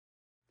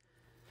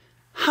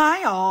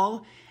Hi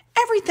all.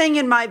 Everything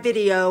in my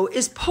video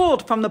is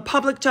pulled from the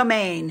public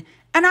domain,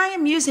 and I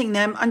am using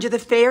them under the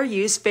Fair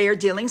Use, Fair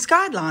Dealings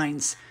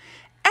guidelines.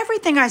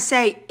 Everything I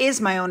say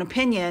is my own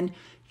opinion.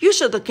 You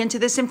should look into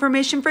this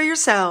information for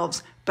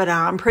yourselves, but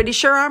I'm pretty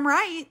sure I'm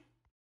right.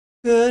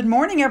 Good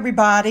morning,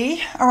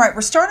 everybody. All right,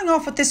 we're starting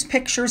off with this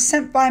picture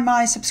sent by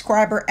my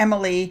subscriber,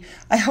 Emily.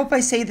 I hope I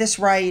say this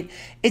right.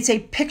 It's a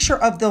picture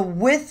of the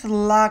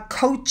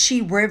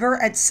Withlacoochee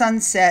River at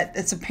sunset.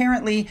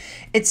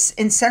 It's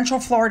in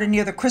Central Florida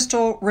near the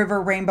Crystal River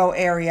Rainbow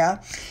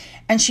area.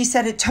 And she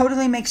said it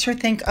totally makes her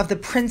think of the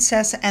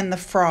Princess and the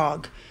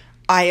Frog.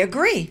 I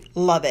agree.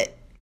 Love it.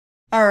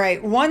 All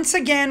right, once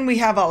again, we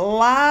have a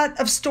lot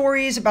of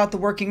stories about the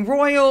working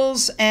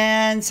royals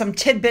and some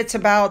tidbits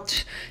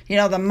about,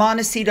 the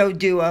Montecito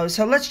duo.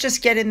 So let's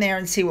just get in there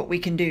and see what we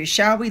can do,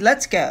 shall we?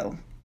 Let's go.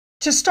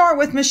 To start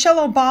with,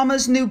 Michelle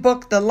Obama's new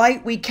book, The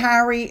Light We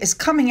Carry, is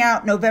coming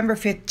out November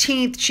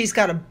 15th. She's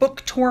got a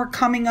book tour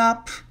coming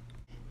up.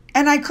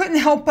 And I couldn't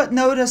help but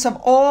notice of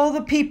all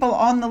the people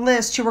on the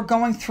list who are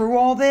going through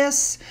all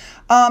this,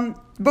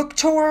 book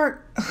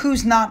tour,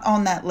 who's not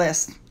on that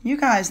list? You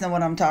guys know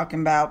what I'm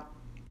talking about.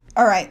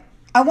 All right,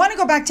 I want to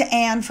go back to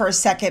Anne for a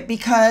second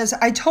because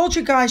I told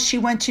you guys she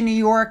went to New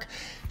York.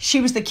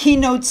 She was the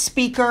keynote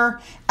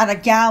speaker at a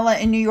gala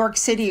in New York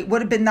City. It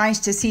would have been nice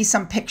to see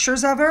some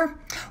pictures of her.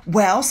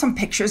 Well, some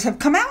pictures have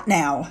come out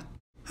now.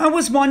 I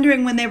was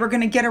wondering when they were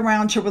going to get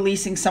around to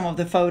releasing some of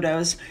the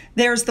photos.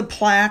 There's the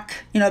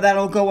plaque,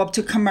 that'll go up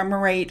to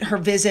commemorate her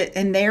visit.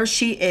 And there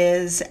she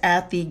is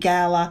at the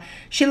gala.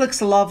 She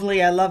looks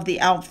lovely. I love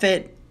the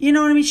outfit. You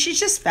know what I mean? She's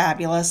just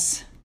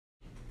fabulous.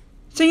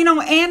 So,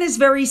 Anne is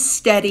very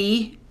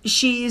steady.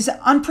 She's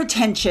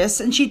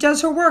unpretentious and she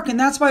does her work. And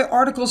that's why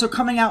articles are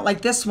coming out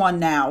like this one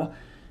now.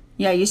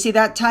 Yeah, you see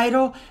that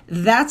title?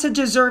 That's a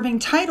deserving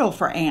title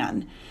for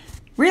Anne.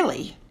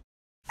 Really.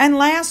 And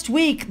last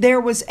week,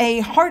 there was a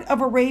Heart of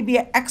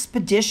Arabia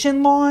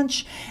expedition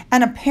launch.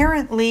 And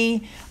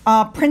apparently,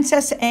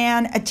 Princess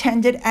Anne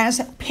attended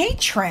as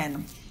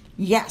patron.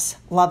 Yes,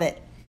 love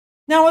it.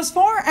 Now, as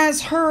far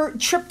as her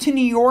trip to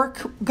New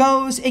York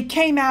goes, it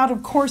came out,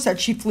 of course,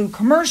 that she flew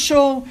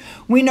commercial.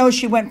 We know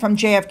she went from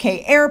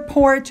JFK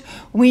Airport.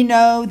 We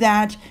know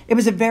that it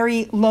was a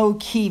very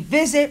low-key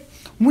visit.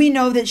 We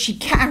know that she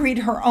carried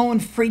her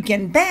own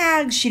freaking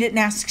bag. She didn't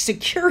ask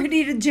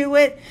security to do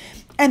it.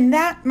 And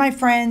that, my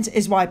friends,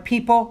 is why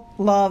people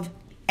love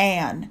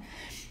Anne.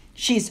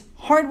 She's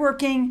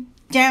hardworking,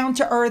 down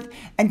to earth,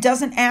 and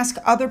doesn't ask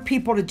other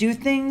people to do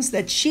things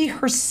that she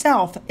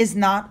herself is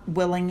not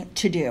willing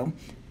to do.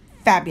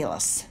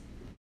 Fabulous.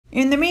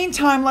 In the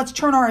meantime, let's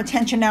turn our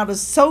attention now to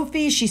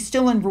Sophie. She's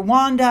still in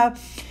Rwanda.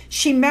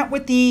 She met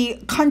with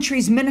the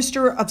country's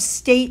Minister of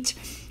State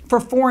for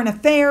Foreign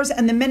Affairs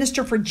and the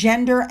Minister for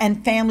Gender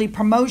and Family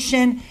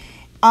Promotion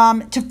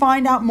to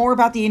find out more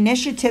about the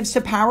initiatives to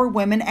power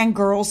women and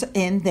girls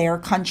in their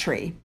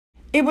country.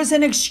 It was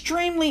an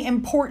extremely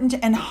important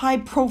and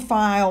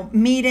high-profile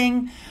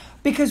meeting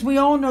because we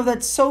all know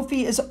that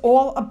Sophie is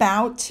all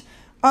about,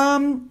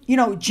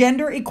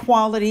 gender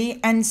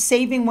equality and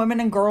saving women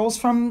and girls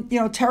from,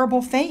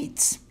 terrible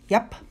fates.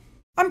 Yep.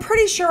 I'm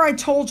pretty sure I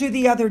told you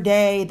the other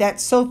day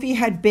that Sophie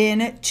had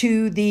been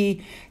to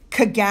the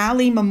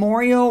Kigali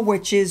Memorial,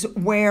 which is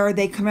where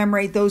they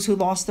commemorate those who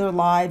lost their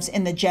lives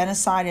in the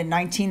genocide in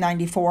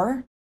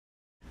 1994.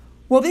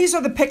 Well, these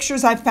are the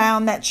pictures I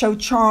found that show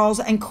Charles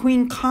and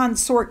Queen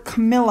Consort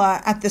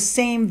Camilla at the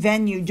same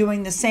venue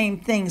doing the same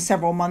thing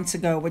several months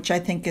ago, which I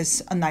think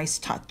is a nice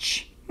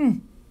touch.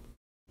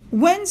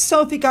 When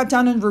Sophie got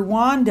done in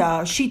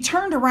Rwanda, she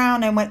turned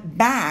around and went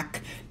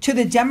back to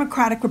the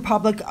Democratic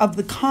Republic of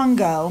the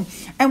Congo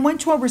and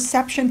went to a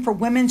reception for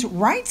women's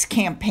rights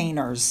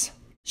campaigners.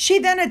 She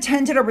then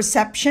attended a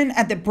reception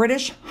at the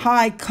British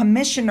High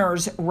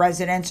Commissioner's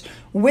residence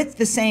with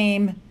the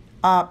same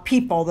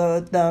people,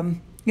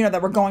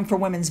 that were going for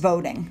women's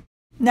voting.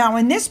 Now,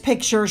 in this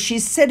picture,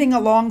 she's sitting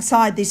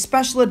alongside the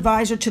special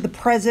advisor to the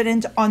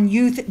president on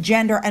youth,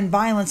 gender, and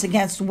violence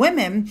against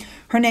women.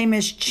 Her name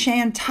is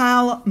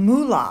Chantal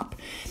Moulap.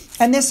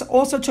 And this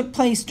also took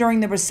place during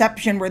the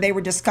reception where they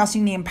were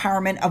discussing the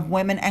empowerment of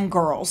women and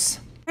girls.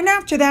 And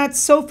after that,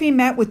 Sophie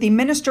met with the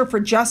Minister for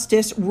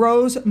Justice,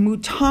 Rose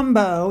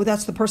Mutombo,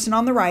 that's the person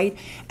on the right,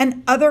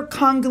 and other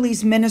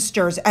Congolese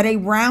ministers at a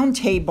round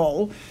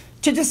table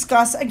to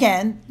discuss,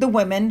 again, the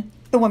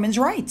women's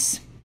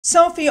rights.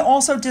 Sophie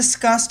also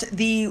discussed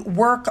the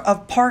work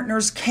of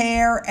Partners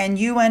Care and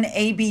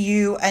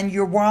UNABU and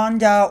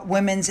Rwanda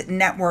Women's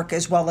Network,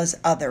 as well as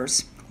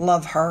others.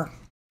 Love her.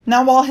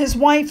 Now, while his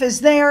wife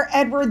is there,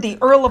 Edward, the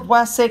Earl of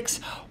Wessex,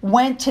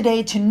 went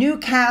today to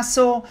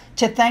Newcastle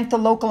to thank the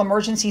local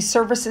emergency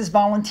services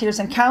volunteers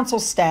and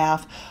council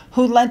staff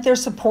who lent their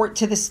support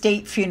to the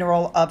state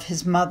funeral of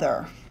his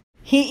mother.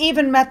 He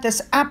even met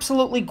this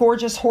absolutely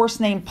gorgeous horse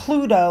named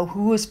Pluto,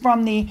 who was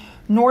from the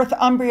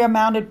Northumbria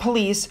Mounted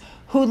Police,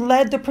 who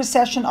led the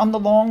procession on the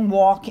long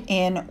walk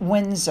in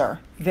Windsor.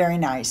 Very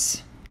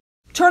nice.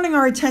 Turning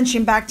our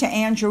attention back to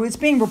Andrew, it's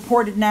being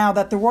reported now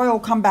that the royal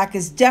comeback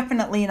is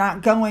definitely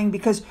not going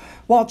because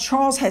while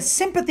Charles has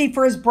sympathy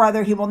for his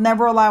brother, he will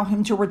never allow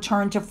him to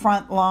return to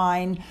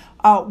frontline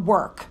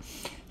work.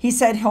 He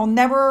said he'll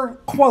never,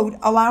 quote,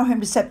 allow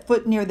him to set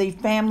foot near the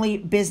family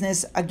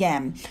business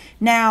again.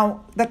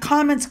 Now, the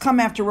comments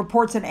come after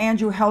reports that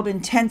Andrew held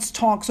intense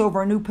talks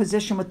over a new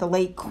position with the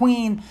late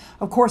Queen.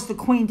 Of course, the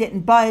Queen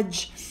didn't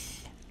budge.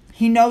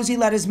 He knows he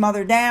let his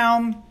mother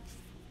down,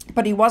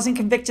 but he wasn't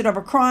convicted of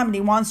a crime, and he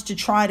wants to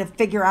try to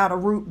figure out a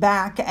route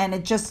back, and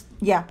it just,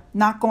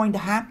 not going to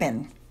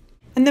happen.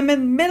 In the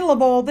middle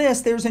of all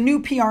this, there's a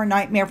new PR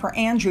nightmare for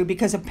Andrew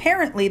because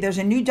apparently there's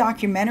a new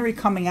documentary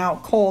coming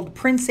out called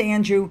Prince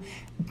Andrew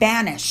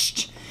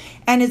Banished,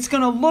 and it's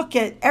going to look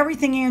at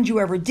everything Andrew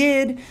ever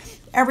did,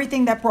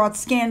 everything that brought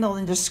scandal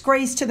and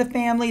disgrace to the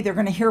family. They're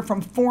going to hear from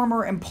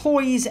former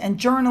employees and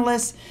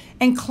journalists,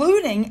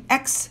 including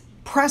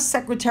ex-press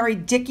secretary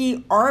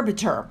Dickie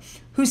Arbiter,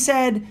 who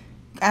said,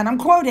 and I'm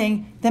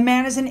quoting, "The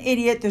man is an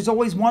idiot. There's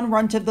always one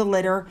runt of the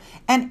litter,"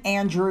 and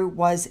Andrew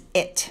was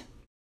it.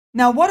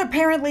 Now, what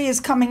apparently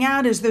is coming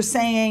out is they're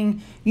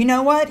saying, you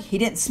know what? He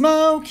didn't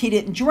smoke, he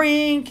didn't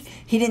drink,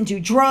 he didn't do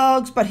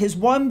drugs, but his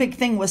one big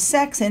thing was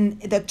sex. And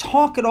the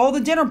talk at all the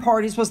dinner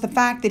parties was the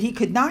fact that he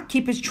could not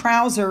keep his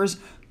trousers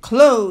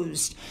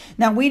closed.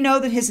 Now, we know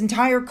that his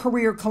entire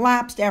career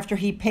collapsed after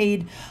he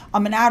paid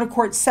an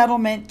out-of-court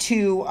settlement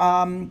to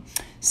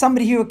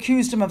somebody who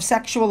accused him of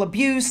sexual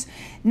abuse.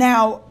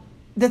 Now,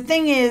 the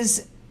thing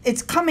is,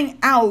 it's coming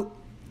out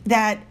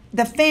that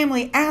the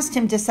family asked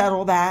him to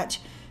settle that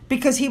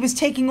because he was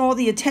taking all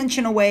the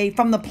attention away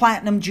from the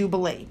Platinum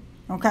Jubilee,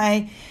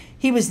 okay?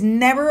 He was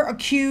never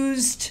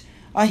accused.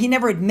 He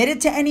never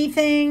admitted to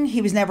anything.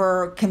 He was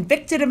never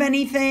convicted of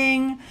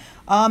anything.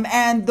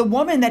 And the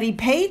woman that he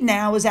paid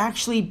now is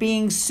actually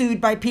being sued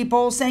by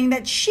people saying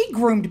that she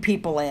groomed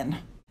people in.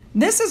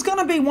 This is going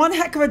to be one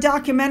heck of a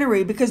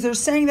documentary because they're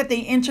saying that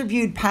they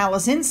interviewed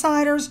palace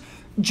insiders,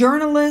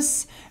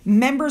 journalists,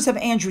 members of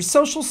Andrew's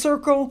social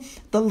circle,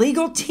 the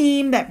legal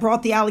team that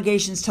brought the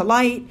allegations to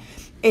light.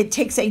 It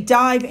takes a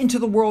dive into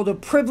the world of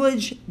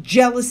privilege,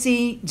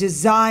 jealousy,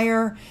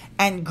 desire,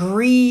 and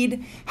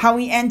greed, how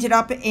he ended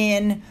up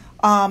in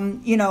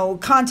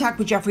contact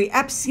with Jeffrey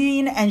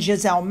Epstein and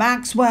Giselle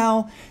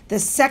Maxwell, the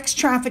sex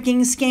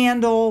trafficking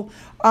scandal.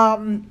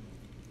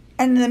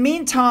 And in the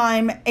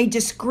meantime, a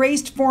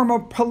disgraced former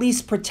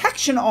police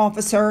protection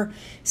officer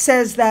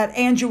says that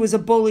Andrew was a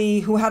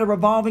bully who had a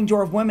revolving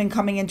door of women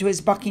coming into his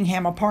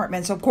Buckingham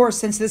apartment. So, of course,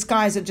 since this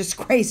guy is a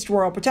disgraced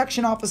royal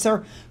protection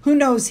officer, who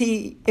knows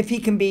if he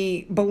can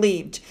be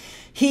believed.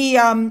 He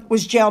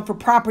was jailed for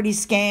property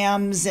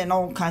scams and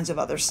all kinds of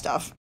other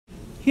stuff.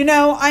 You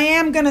know, I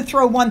am going to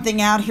throw one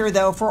thing out here,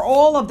 though. For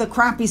all of the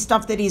crappy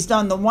stuff that he's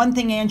done, the one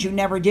thing Andrew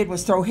never did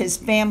was throw his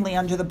family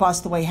under the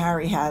bus the way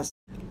Harry has.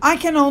 I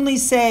can only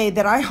say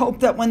that I hope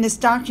that when this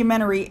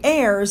documentary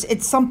airs,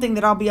 it's something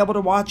that I'll be able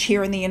to watch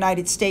here in the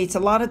United States. A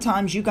lot of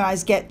times you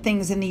guys get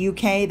things in the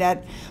UK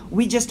that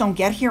we just don't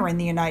get here in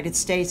the United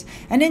States.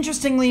 And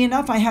interestingly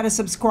enough, I had a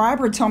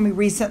subscriber tell me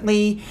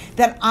recently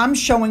that I'm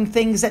showing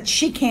things that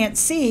she can't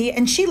see,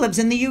 and she lives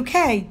in the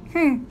UK.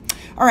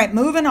 All right,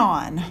 moving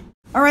on.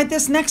 All right,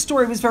 this next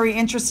story was very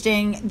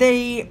interesting.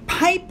 The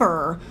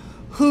piper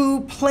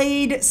who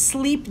played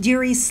Sleep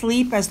Dearie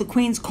Sleep as the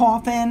Queen's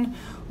coffin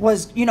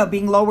was,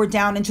 being lowered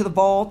down into the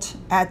vault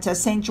at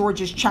St.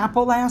 George's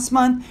Chapel last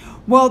month.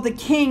 Well, the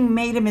king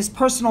made him his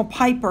personal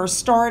piper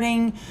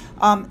starting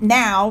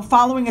now,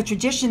 following a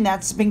tradition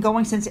that's been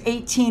going since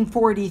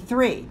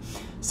 1843.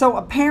 So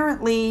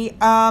apparently,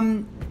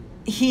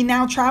 he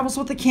now travels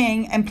with the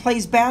king and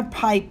plays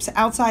bagpipes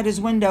outside his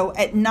window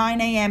at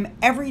 9 a.m.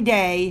 every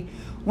day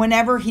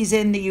whenever he's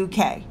in the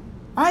UK.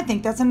 I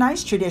think that's a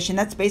nice tradition.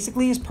 That's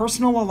basically his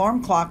personal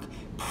alarm clock.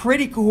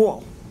 Pretty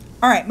cool.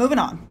 All right, moving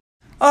on.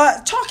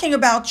 Talking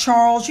about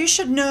Charles, you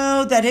should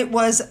know that it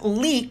was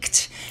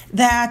leaked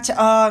that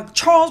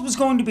Charles was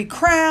going to be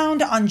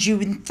crowned on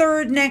June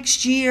 3rd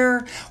next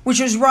year, which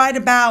was right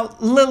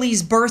about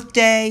Lily's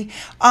birthday.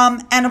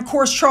 And of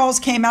course, Charles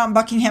came out and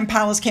Buckingham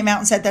Palace came out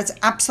and said that's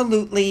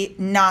absolutely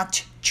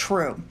not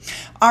true.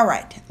 All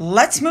right,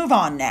 let's move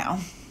on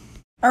now.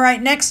 All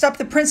right, next up,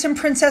 the Prince and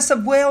Princess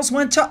of Wales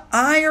went to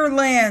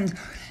Ireland.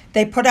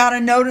 They put out a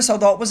notice,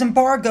 although it was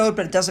embargoed,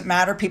 but it doesn't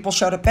matter. People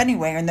showed up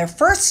anyway. And their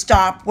first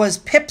stop was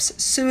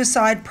Pip's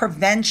Suicide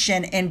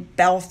Prevention in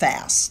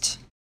Belfast.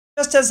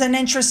 Just as an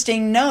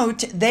interesting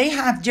note, they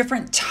have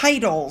different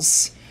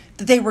titles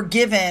that they were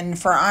given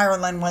for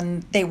Ireland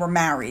when they were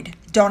married.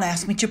 Don't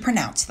ask me to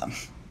pronounce them.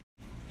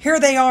 Here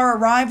they are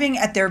arriving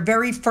at their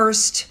very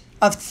first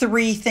of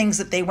 3 things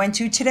that they went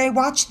to today.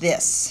 Watch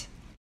this.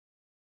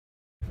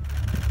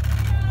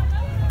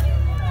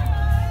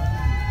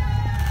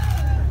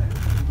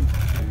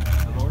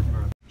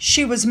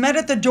 She was met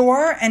at the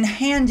door and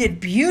handed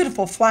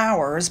beautiful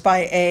flowers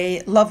by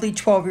a lovely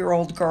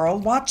 12-year-old girl.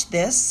 Watch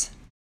this.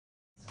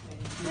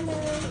 Hello.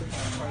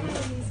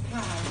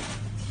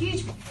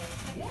 Huge.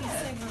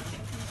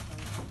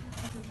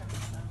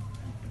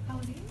 How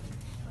old are you?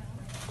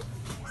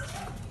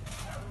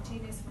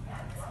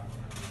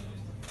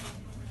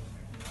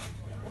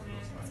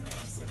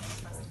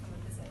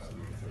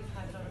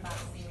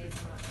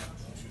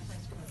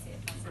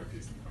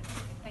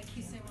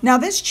 Now,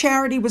 this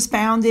charity was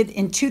founded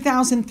in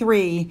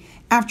 2003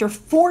 after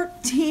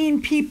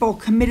 14 people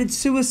committed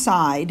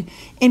suicide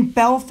in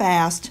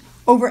Belfast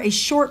over a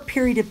short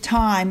period of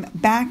time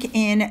back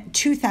in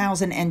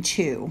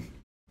 2002.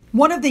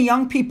 One of the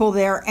young people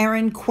there,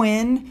 Erin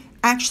Quinn,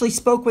 actually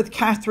spoke with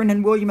Catherine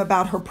and William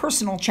about her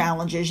personal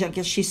challenges. I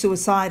guess she's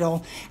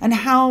suicidal, and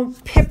how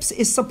PIPS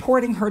is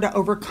supporting her to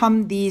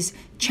overcome these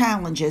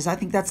challenges. I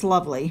think that's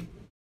lovely.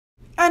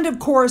 And of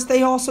course,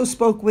 they also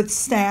spoke with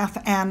staff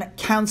and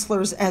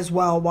counselors as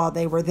well while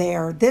they were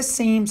there. This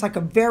seems like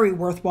a very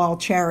worthwhile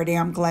charity.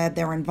 I'm glad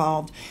they're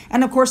involved.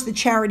 And of course, the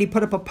charity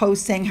put up a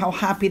post saying how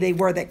happy they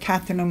were that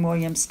Catherine and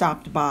William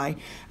stopped by.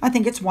 I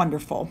think it's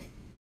wonderful.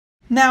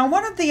 Now,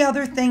 one of the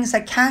other things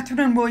that Catherine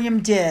and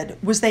William did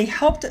was they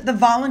helped the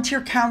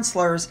volunteer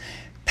counselors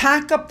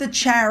pack up the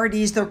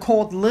charities. They're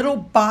called Little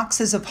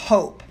Boxes of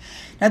Hope.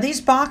 Now,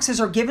 these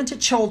boxes are given to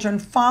children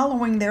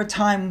following their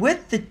time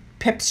with the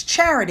PIPS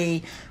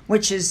charity,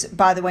 which is,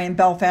 by the way, in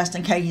Belfast,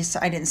 in case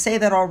I didn't say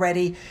that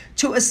already,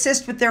 to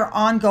assist with their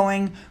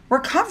ongoing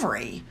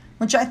recovery,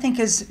 which I think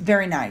is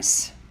very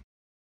nice.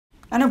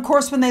 And of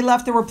course, when they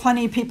left, there were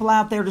plenty of people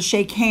out there to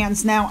shake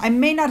hands. Now, I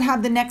may not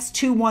have the next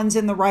two ones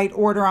in the right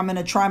order. I'm going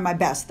to try my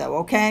best, though,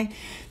 okay?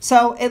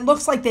 So it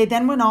looks like they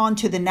then went on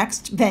to the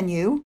next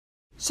venue.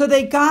 So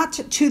they got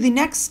to the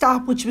next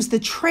stop, which was the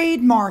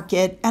trade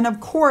market. And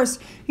of course,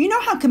 you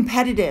know how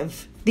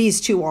competitive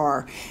these two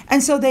are.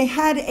 And so they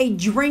had a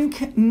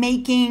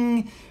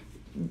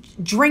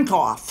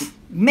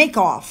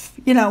make-off.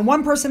 You know,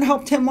 one person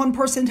helped him, one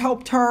person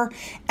helped her,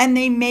 and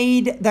they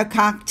made the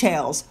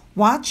cocktails.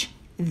 Watch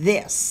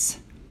this.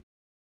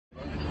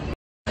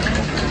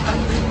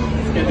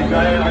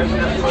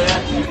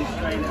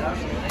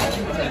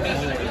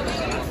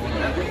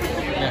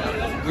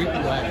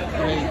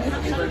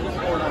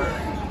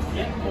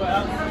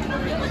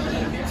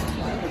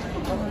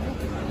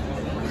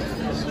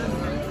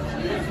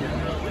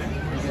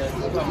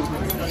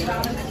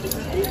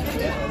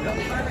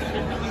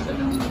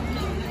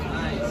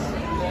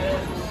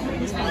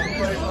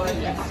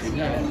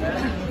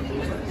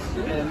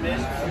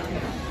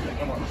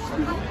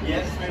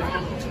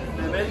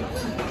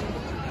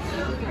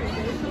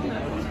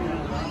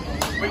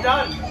 We're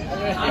done.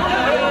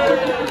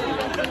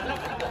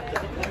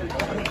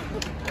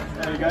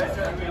 There you go.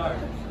 We are.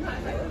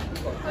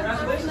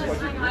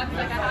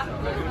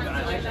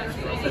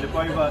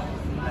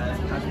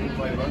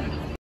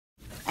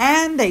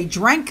 And they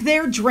drank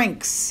their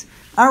drinks.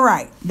 All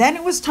right, then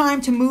it was time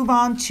to move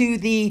on to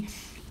the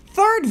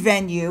third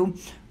venue,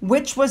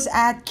 which was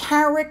at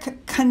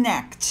Carrick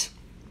Connect.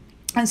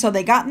 And so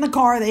they got in the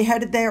car, they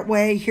headed that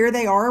way. Here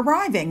they are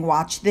arriving.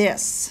 Watch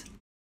this.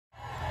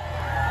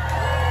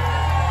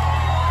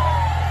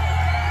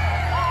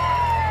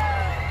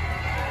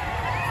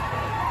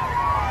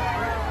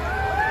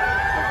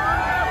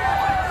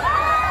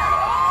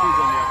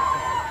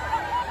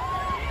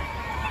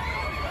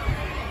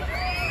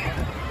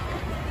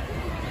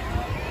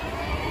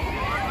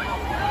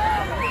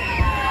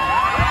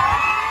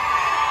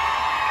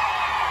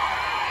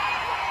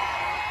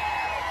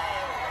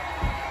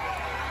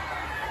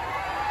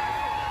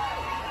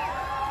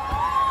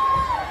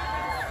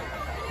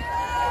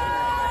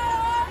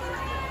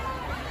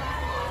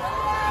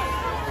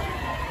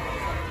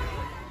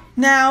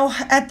 Now,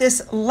 at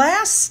this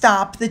last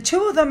stop, the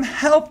two of them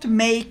helped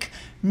make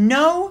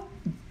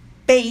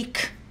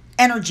no-bake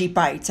energy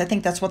bites. I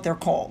think that's what they're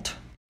called.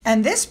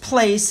 And this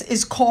place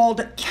is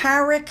called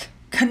Carrick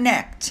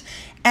Connect.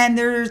 And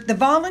the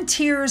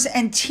volunteers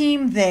and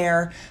team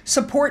there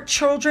support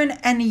children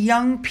and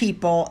young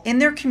people in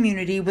their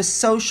community with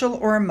social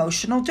or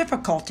emotional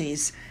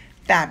difficulties.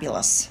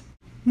 Fabulous.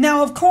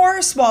 Now, of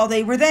course, while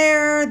they were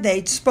there,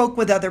 they spoke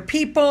with other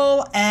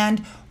people. And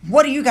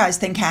what do you guys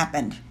think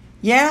happened?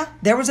 Yeah,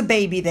 there was a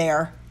baby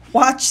there.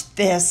 Watch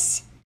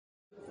this.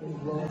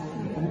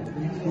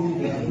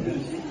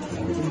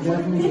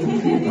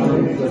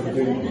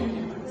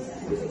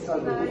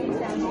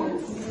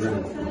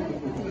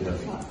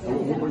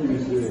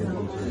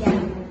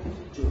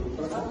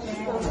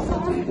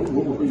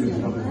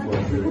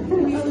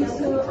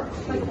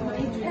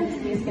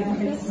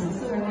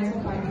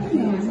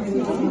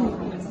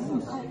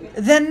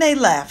 Then they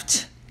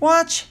left.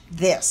 Watch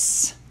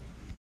this.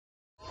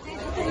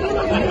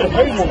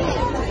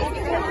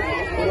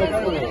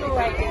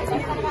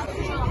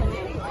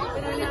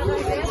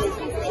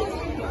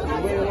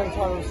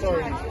 I'm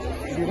sorry.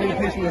 You're really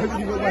patient. I hope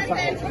you got my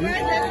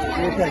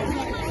back.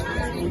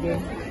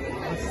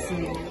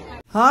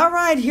 All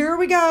right, here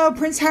we go.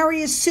 Prince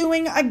Harry is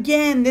suing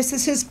again. This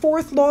is his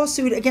fourth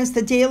lawsuit against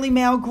the Daily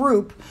Mail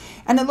Group.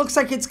 And it looks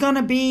like it's going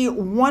to be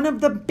one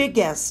of the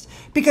biggest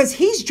because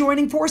he's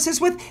joining forces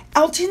with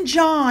Elton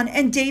John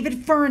and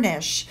David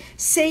Furnish,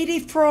 Sadie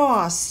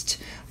Frost,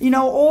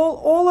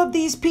 all of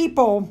these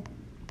people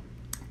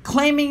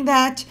claiming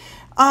that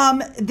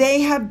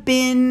they have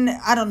been,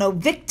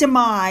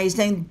 victimized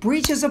and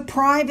breaches of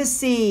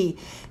privacy.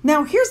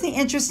 Now, here's the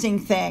interesting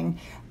thing.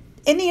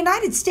 In the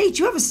United States,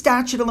 you have a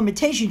statute of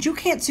limitations. You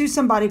can't sue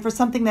somebody for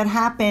something that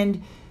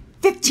happened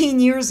 15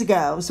 years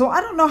ago. So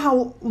I don't know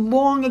how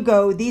long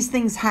ago these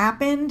things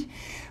happened,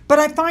 but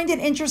I find it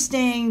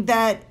interesting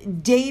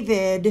that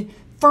David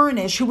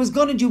Furnish, who was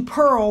going to do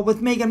Pearl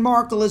with Meghan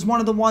Markle, is one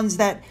of the ones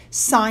that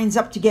signs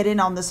up to get in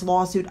on this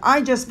lawsuit.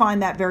 I just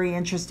find that very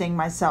interesting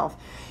myself.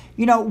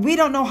 You know, we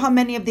don't know how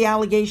many of the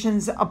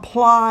allegations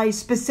apply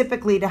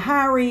specifically to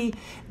Harry.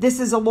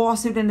 This is a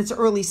lawsuit in its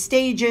early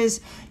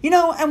stages. You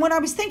know, and when I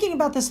was thinking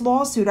about this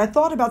lawsuit, I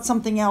thought about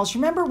something else.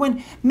 Remember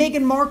when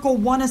Meghan Markle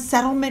won a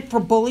settlement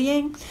for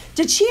bullying?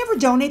 Did she ever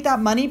donate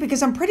that money?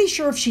 Because I'm pretty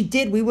sure if she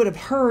did, we would have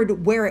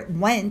heard where it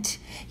went.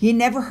 You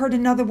never heard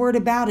another word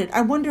about it.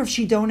 I wonder if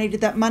she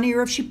donated that money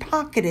or if she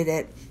pocketed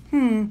it.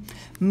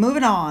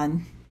 Moving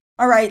on.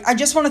 All right, I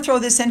just want to throw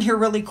this in here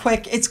really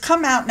quick. It's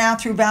come out now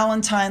through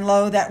Valentine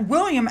Lowe that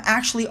William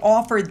actually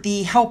offered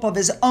the help of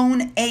his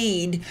own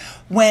aide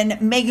when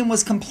Meghan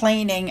was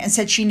complaining and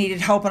said she needed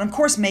help. And of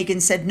course,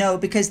 Meghan said no,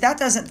 because that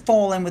doesn't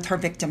fall in with her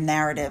victim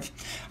narrative.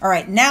 All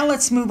right, now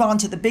let's move on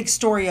to the big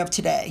story of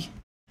today.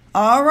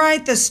 All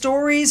right, the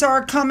stories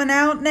are coming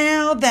out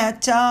now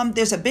that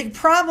there's a big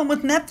problem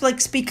with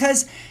Netflix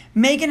because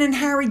Meghan and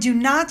Harry do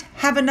not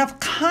have enough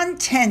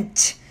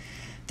content.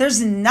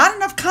 There's not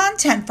enough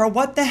content for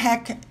what the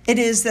heck it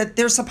is that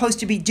they're supposed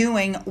to be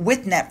doing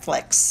with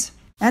Netflix.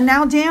 And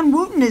now Dan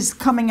Wooten is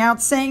coming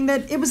out saying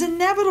that it was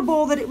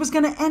inevitable that it was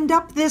going to end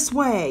up this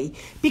way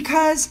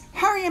because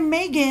Harry and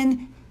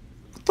Meghan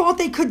thought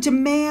they could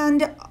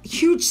demand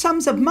huge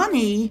sums of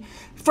money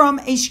from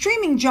a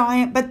streaming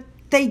giant, but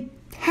they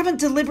haven't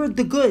delivered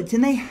the goods,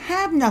 and they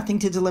have nothing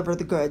to deliver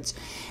the goods.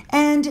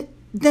 And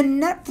the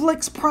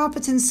Netflix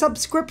profits and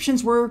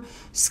subscriptions were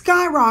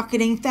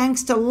skyrocketing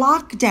thanks to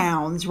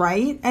lockdowns,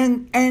 right?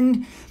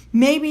 And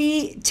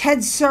maybe Ted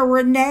Sarandos,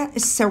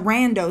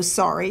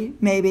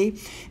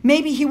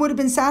 maybe he would have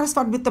been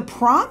satisfied with the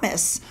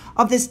promise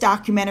of this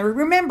documentary.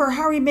 Remember,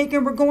 Harry and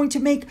Meghan were going to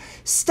make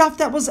stuff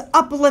that was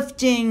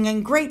uplifting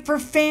and great for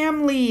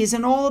families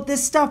and all of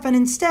this stuff. And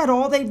instead,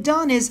 all they've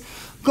done is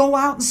go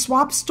out and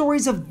swap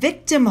stories of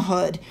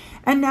victimhood.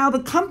 And now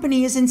the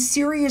company is in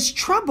serious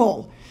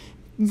trouble.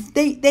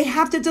 They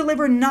have to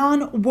deliver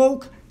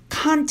non-woke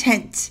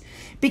content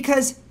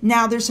because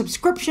now their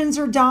subscriptions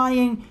are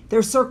dying,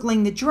 they're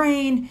circling the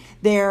drain,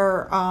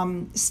 their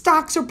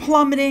stocks are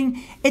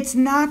plummeting. It's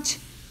not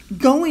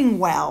going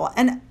well.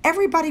 And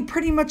everybody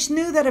pretty much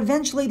knew that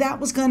eventually that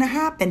was going to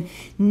happen.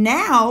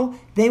 Now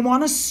they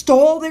want to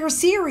stall their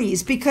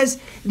series because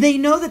they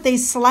know that they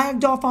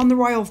slagged off on the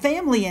royal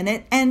family in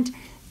it, and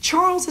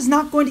Charles is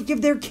not going to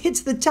give their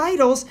kids the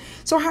titles.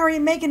 So Harry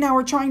and Meghan now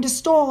are trying to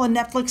stall, and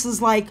Netflix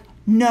is like,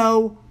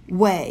 no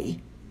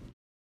way.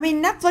 I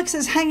mean, Netflix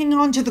is hanging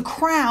on to the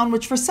crown,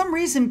 which for some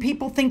reason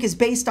people think is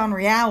based on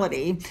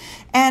reality.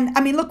 And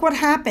I mean, look what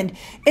happened.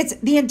 It's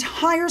the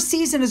entire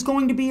season is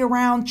going to be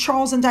around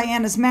Charles and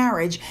Diana's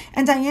marriage.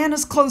 And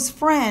Diana's close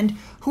friend,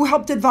 who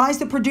helped advise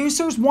the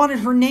producers, wanted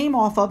her name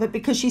off of it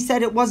because she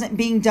said it wasn't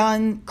being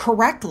done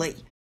correctly.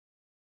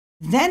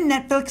 Then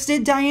Netflix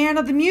did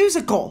Diana the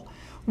musical,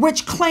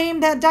 which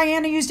claimed that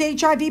Diana used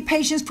HIV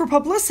patients for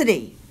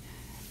publicity.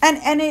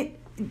 And it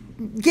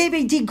gave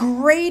a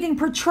degrading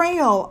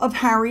portrayal of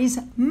Harry's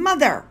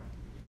mother.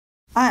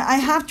 I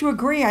have to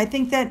agree. I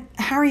think that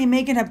Harry and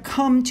Meghan have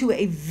come to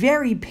a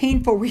very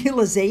painful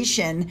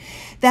realization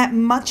that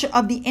much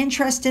of the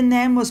interest in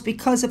them was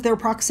because of their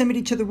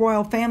proximity to the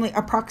royal family,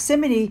 a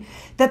proximity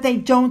that they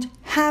don't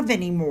have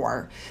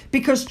anymore.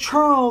 Because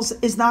Charles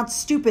is not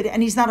stupid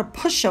and he's not a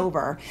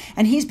pushover.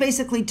 And he's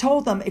basically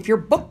told them, if your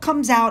book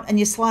comes out and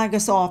you slag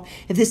us off,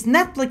 if this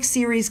Netflix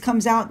series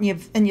comes out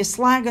and you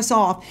slag us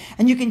off,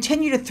 and you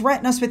continue to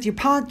threaten us with your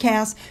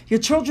podcast, your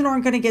children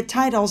aren't going to get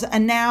titles,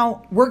 and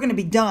now we're going to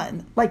be done.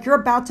 Like you're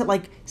about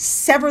to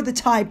sever the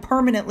tie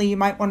permanently, you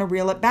might want to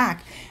reel it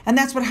back. And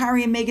that's what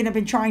Harry and Meghan have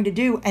been trying to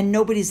do, and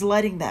nobody's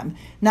letting them.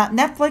 Not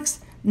Netflix,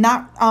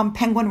 not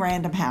Penguin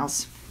Random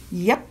House.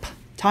 Yep,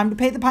 time to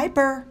pay the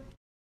piper.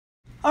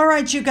 All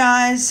right, you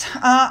guys,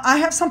 I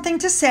have something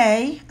to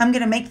say. I'm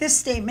going to make this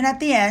statement at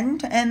the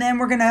end, and then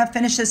we're going to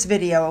finish this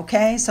video,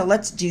 okay? So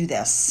let's do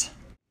this.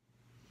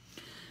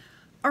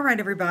 All right,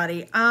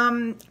 everybody.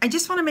 I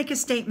just want to make a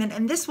statement,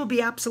 and this will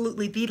be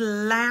absolutely the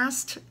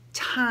last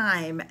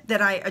time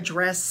that I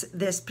address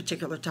this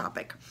particular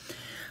topic.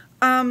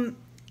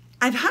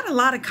 I've had a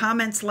lot of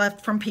comments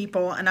left from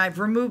people, and I've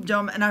removed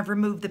them, and I've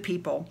removed the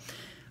people.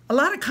 A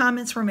lot of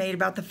comments were made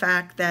about the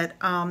fact that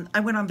I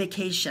went on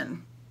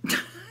vacation.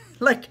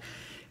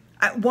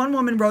 One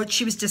woman wrote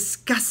she was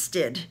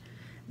disgusted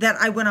that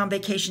I went on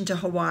vacation to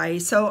Hawaii.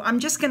 So I'm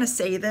just going to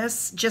say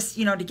this, just,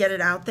 to get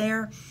it out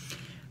there.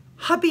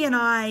 Hubby and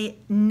I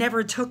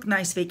never took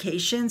nice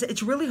vacations.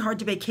 It's really hard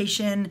to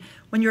vacation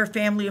when you're a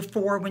family of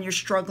 4, when you're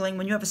struggling,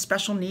 when you have a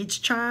special needs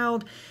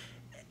child,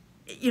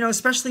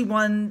 especially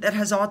one that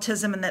has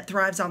autism and that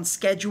thrives on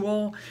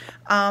schedule.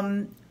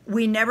 I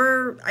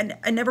never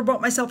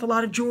bought myself a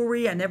lot of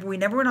jewelry. We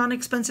never went on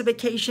expensive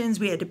vacations.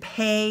 We had to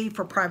pay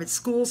for private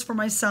schools for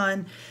my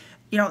son,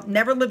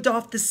 never lived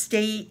off the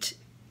state.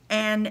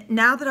 And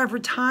now that I've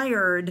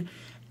retired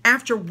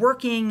after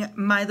working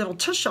my little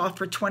tush off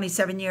for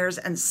 27 years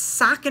and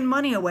socking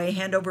money away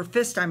hand over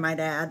fist, I might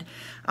add.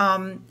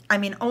 I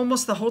mean,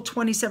 almost the whole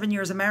 27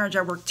 years of marriage,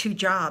 I worked 2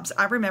 jobs.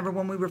 I remember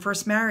when we were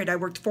first married, I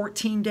worked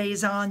 14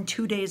 days on,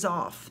 2 days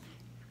off.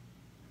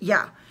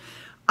 Yeah.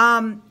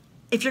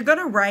 If you're going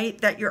to write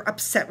that you're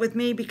upset with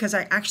me because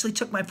I actually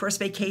took my first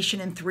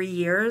vacation in 3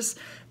 years,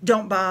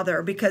 don't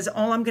bother, because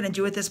all I'm going to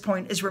do at this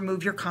point is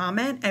remove your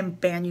comment and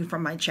ban you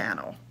from my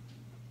channel.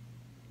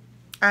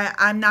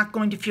 I'm not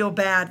going to feel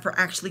bad for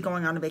actually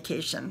going on a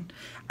vacation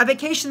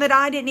that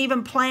I didn't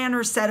even plan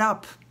or set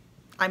up,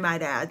 I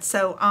might add.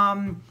 So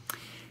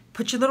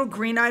put your little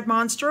green-eyed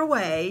monster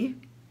away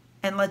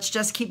and let's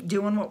just keep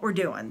doing what we're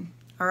doing.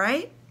 All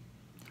right?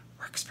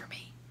 Works for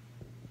me.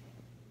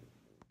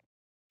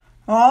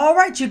 All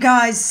right, you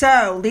guys.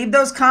 So leave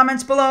those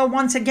comments below.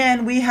 Once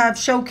again, we have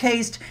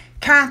showcased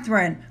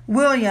Catherine,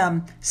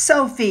 William,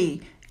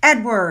 Sophie,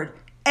 Edward,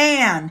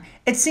 Anne.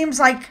 It seems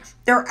like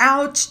they're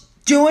out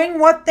doing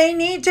what they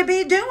need to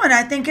be doing.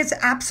 I think it's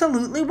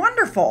absolutely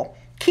wonderful.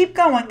 Keep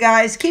going,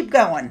 guys. Keep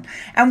going.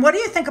 And what do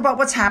you think about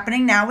what's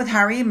happening now with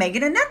Harry and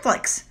Meghan and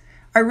Netflix?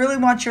 I really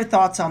want your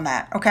thoughts on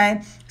that,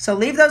 okay? So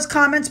leave those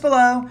comments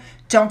below.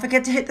 Don't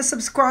forget to hit the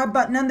subscribe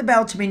button and the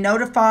bell to be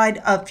notified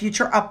of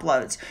future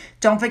uploads.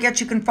 Don't forget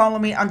you can follow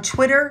me on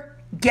Twitter,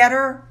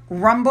 Gettr,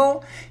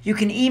 Rumble. You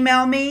can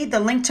email me. The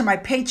link to my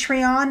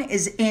Patreon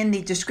is in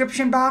the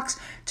description box.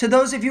 To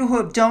those of you who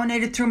have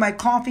donated through my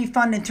coffee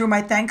fund and through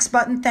my thanks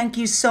button, thank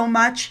you so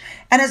much.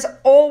 And as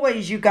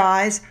always, you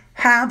guys,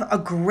 have a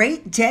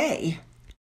great day.